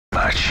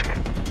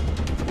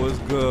Overwatch. What's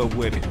good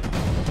with it?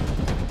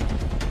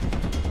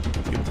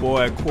 Your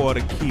boy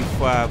Quarter Key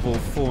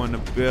 504 in the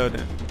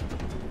building.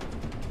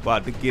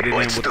 About to get it in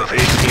with the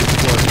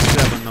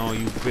AK47 on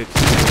you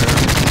bitches.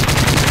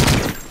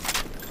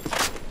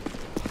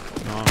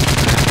 You know what I'm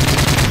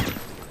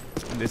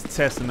saying? I'm just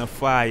testing the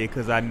fire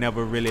because I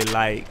never really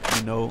I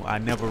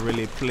never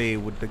really played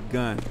with the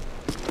gun.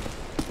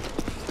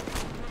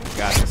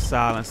 Got the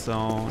silencer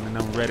on and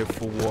I'm ready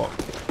for war.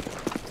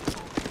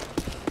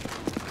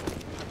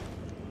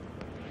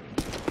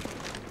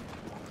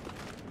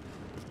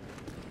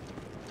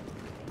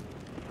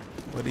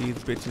 Where these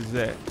bitches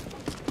at?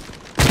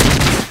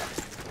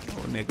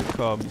 Oh, nigga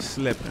called me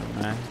slipping,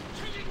 man.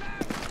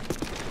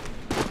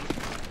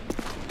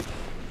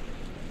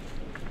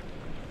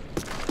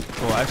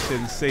 Oh, I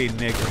shouldn't say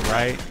nigga,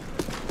 right?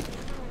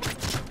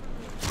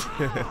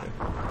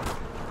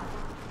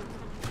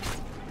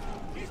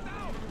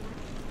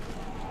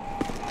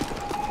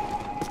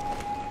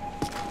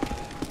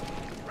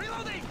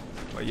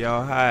 Where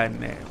y'all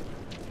hiding at?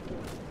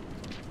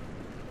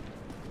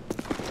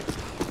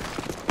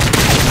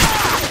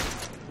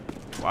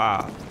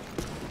 Wow.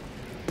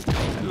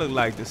 That look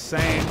like the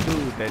same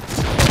dude that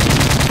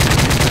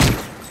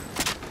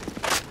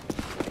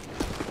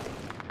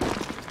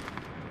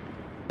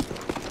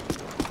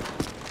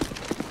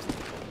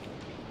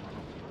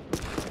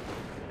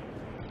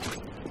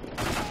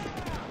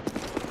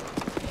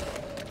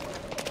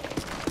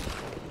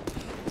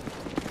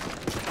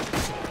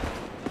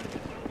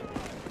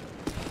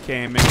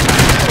came in kind of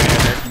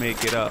fast. Let's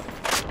make it up.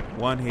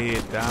 One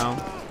head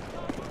down.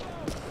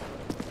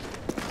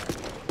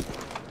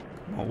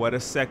 Where the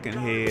second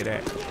head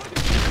at?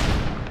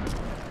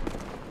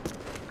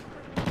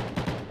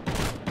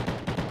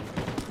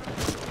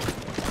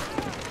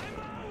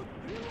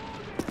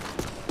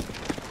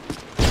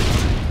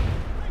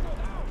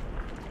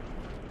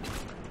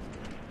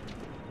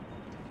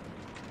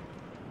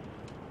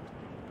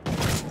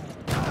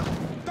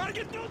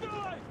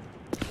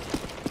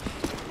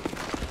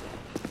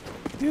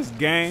 This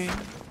game,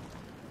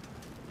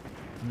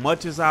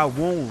 much as I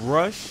won't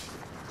rush,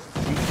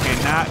 you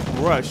cannot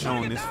rush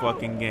on this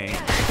fucking game.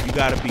 You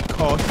gotta be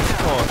cautious.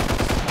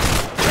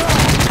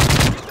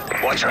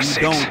 Watch our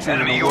six.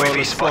 Enemy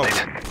UAV spotted.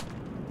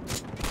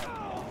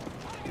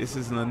 This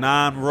is a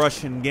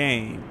non-Russian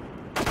game.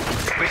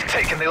 We've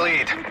taken the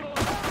lead.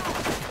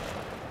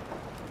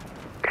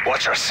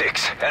 Watch our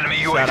six. Enemy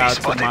UAV Shout out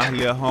spotted. to my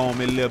little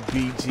homie, little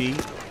BG.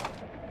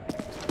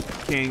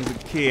 Kings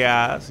of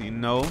Chaos, you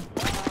know.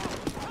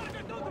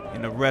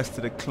 And the rest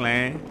of the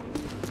clan.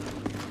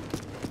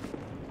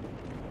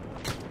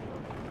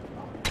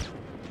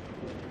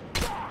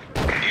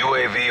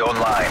 UAV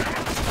online.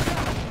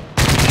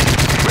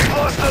 We've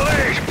lost the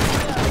lead.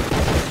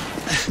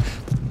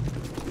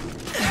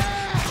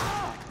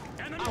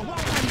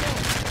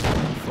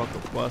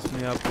 Fucker bust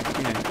me up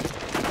again.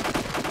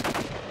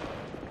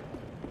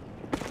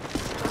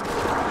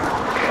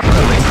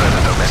 Friendly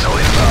Predator missile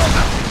inbound.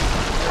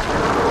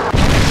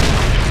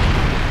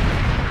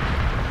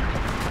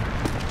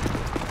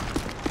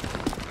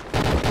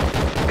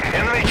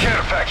 Enemy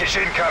care package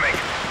incoming.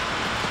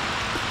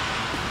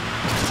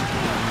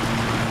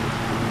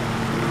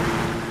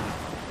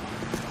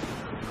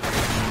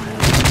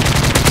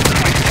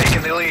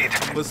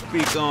 I'ma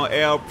speak on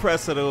El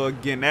Predator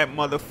again. That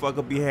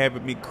motherfucker be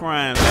having me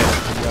crying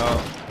laughing,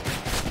 y'all.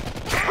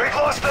 We've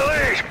lost the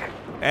lead.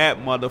 That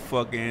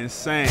motherfucker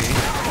insane.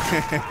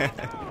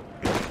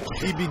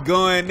 He be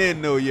going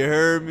in though, you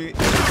heard me? He be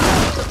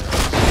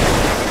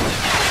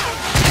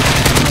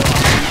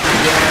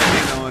going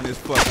in on this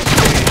fucking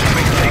thing.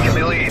 We've taken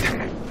the lead.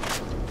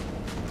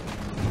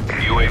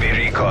 UAV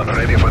recon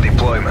ready for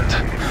deployment.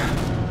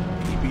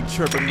 He be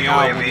tripping me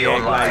out when he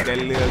act like that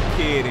little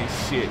kid and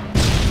shit.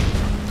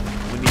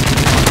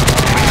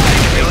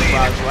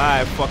 Xbox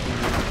Live fucking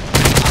with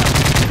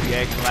him. He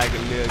acting like a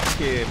little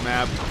kid,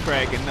 man. I be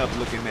cracking up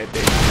looking at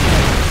that.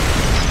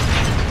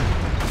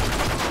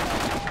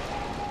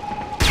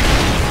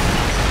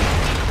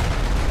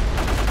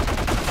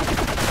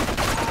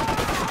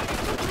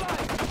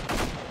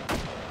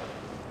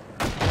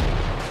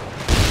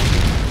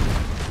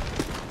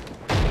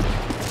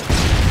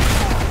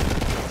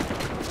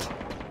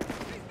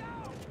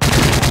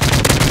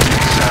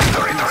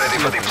 Ready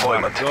for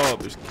deployment.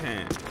 Garbage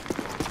can.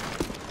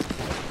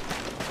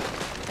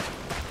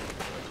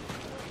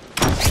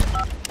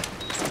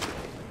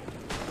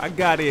 I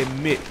gotta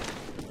admit,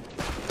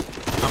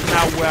 I'm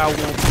not where I want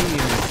to be in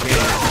this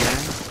game,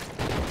 man.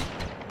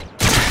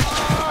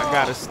 I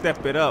gotta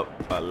step it up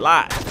a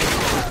lot.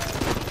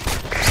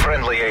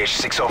 Friendly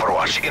H6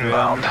 Overwatch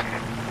inbound.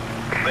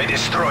 They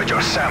destroyed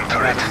your SAM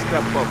turret. I gotta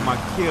step up my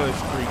kill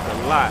streak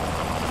a lot.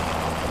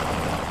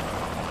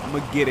 I'ma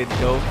get it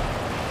though.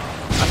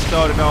 I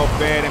started off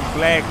bad in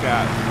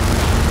Blackout.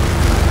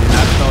 And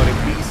I started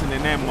beasting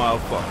in that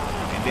motherfucker.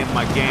 And then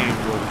my game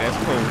broke. That's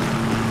cool.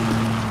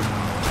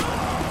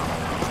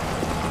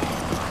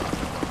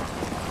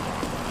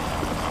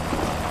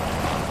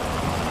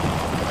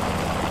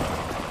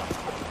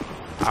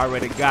 I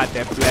already got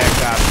that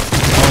black ops.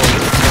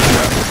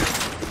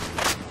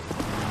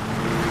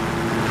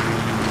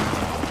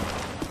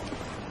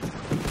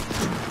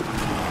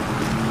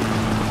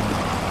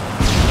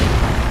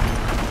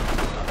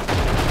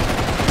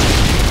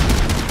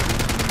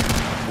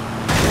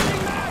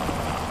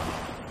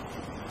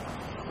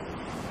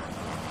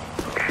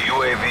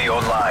 UAV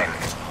online.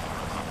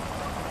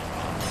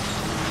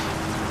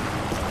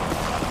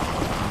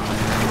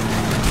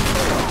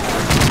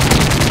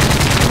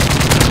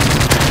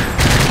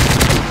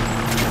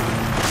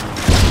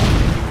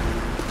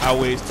 I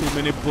waste too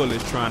many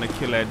bullets trying to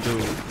kill that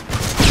dude.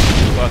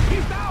 Fuck it.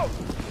 He's out!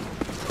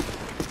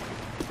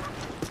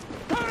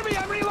 Cover me,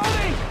 I'm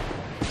reloading!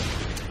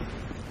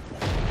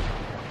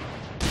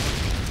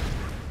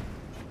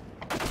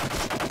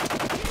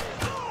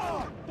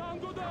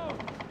 Tango down!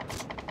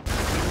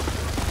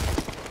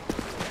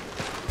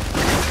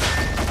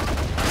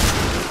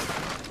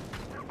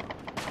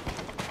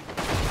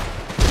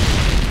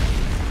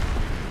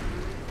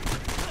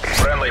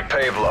 Friendly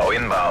Pablo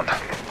inbound.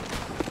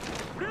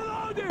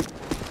 Reloading!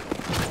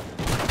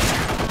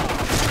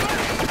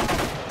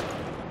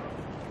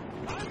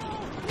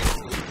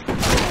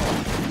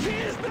 He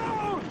is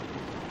down!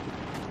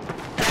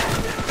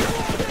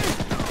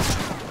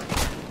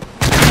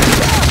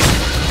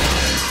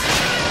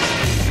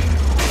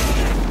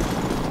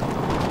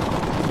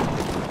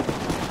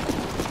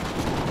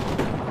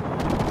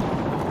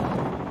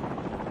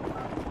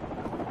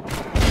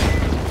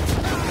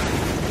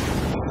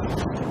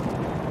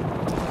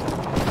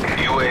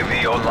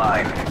 UAV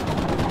online.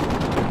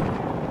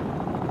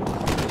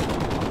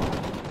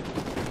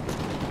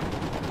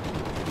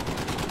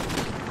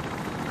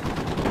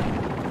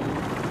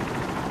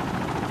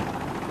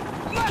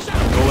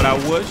 Know what I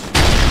wish?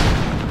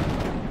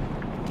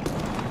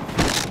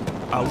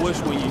 I wish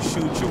when you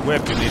shoot your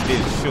weapon it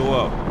didn't show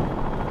up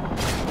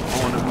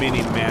on a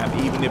mini map,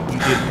 even if you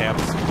didn't have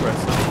a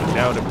suppressor on it.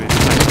 That would have been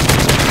nice.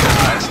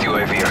 Advanced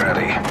UAV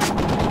ready.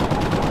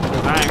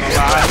 Cause I ain't gonna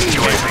lie, I hate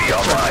UAV having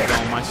online. suppressors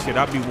on my shit.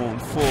 I be wanting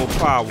full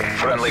power on my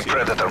Friendly shit.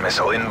 Predator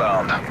missile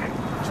inbound. You know,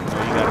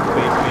 you gotta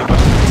play by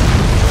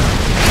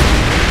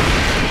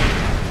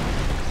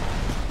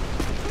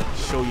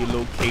show your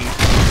location and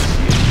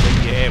shit, where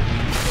you at when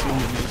you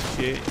shooting and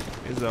shit.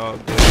 It's all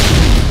good.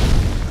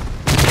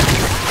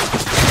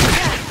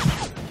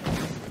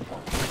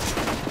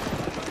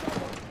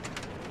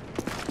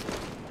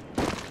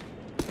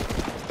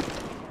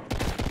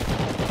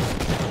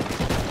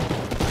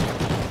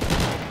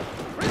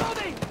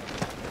 Reloading!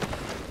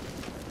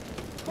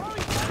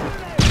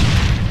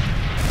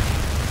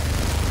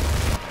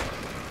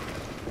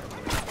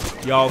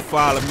 Y'all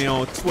follow me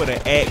on Twitter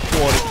at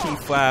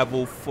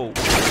 @quarterkey504.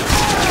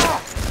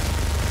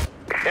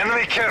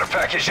 Enemy care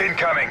package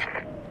incoming. Add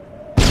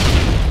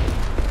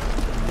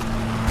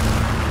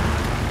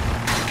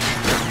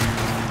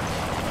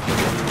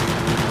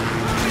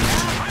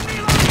me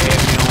on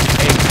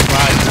X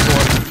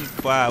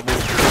 @quarterkey504.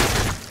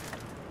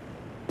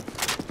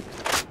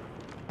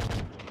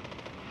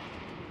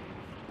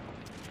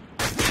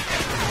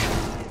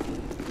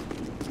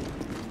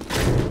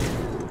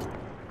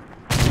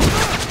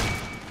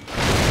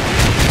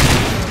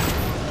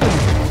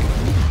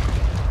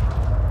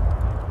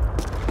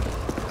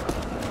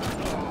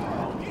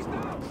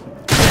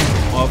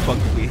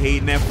 Motherfuckers be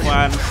hating that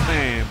fire in the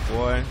stand,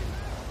 boy.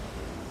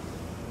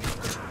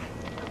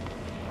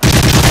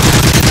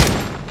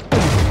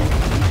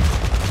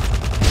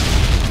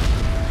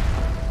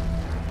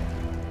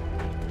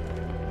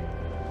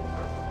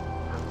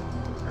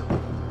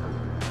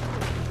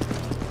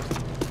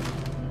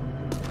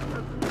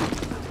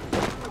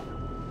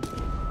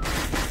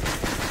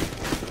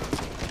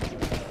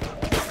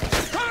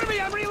 Cover me,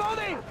 I'm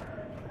reloading!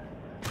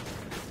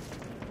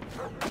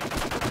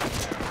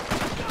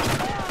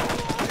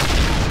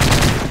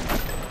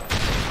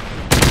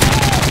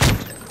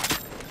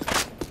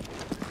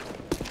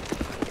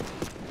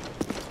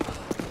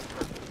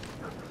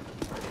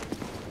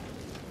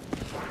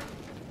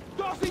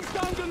 Tossing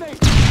stun grenade!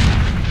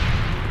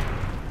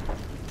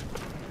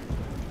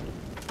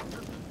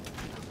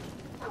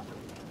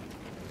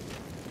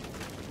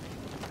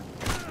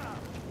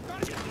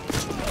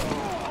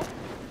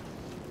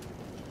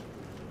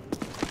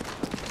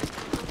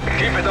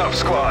 Keep it up,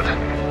 squad.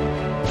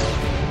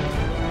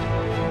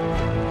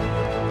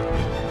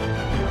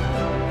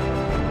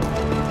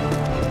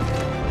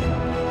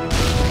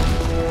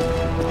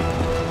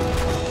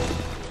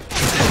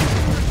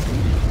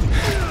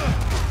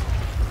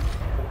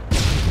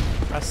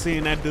 I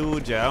seen that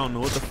dude, yeah, I don't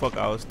know what the fuck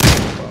I was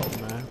thinking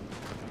about, man.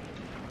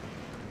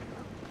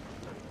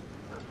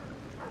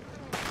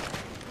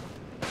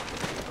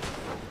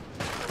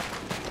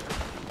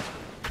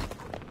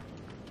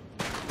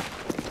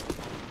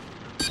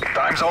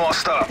 Time's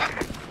almost up.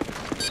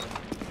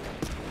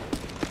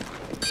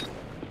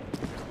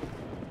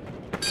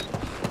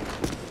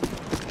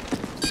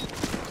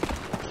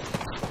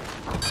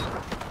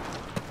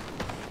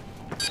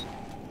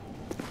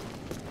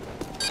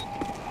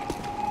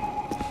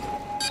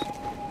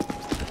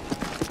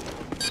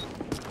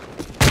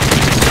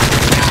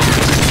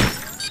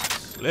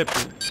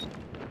 Flipping.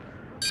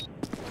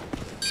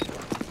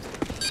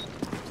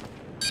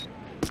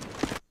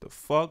 The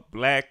fuck?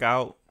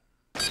 Blackout.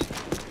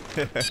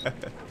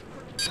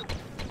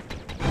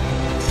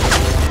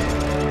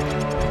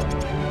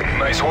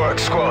 Nice work,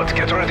 squad.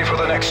 Get ready for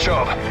the next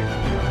job.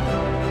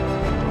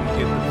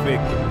 Get the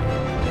victory.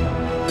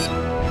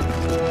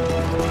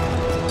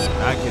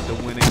 I get the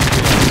winning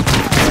kill.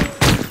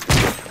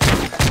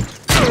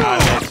 I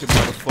let your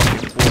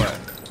motherfucking boy.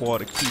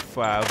 Quarter key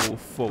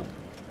 504.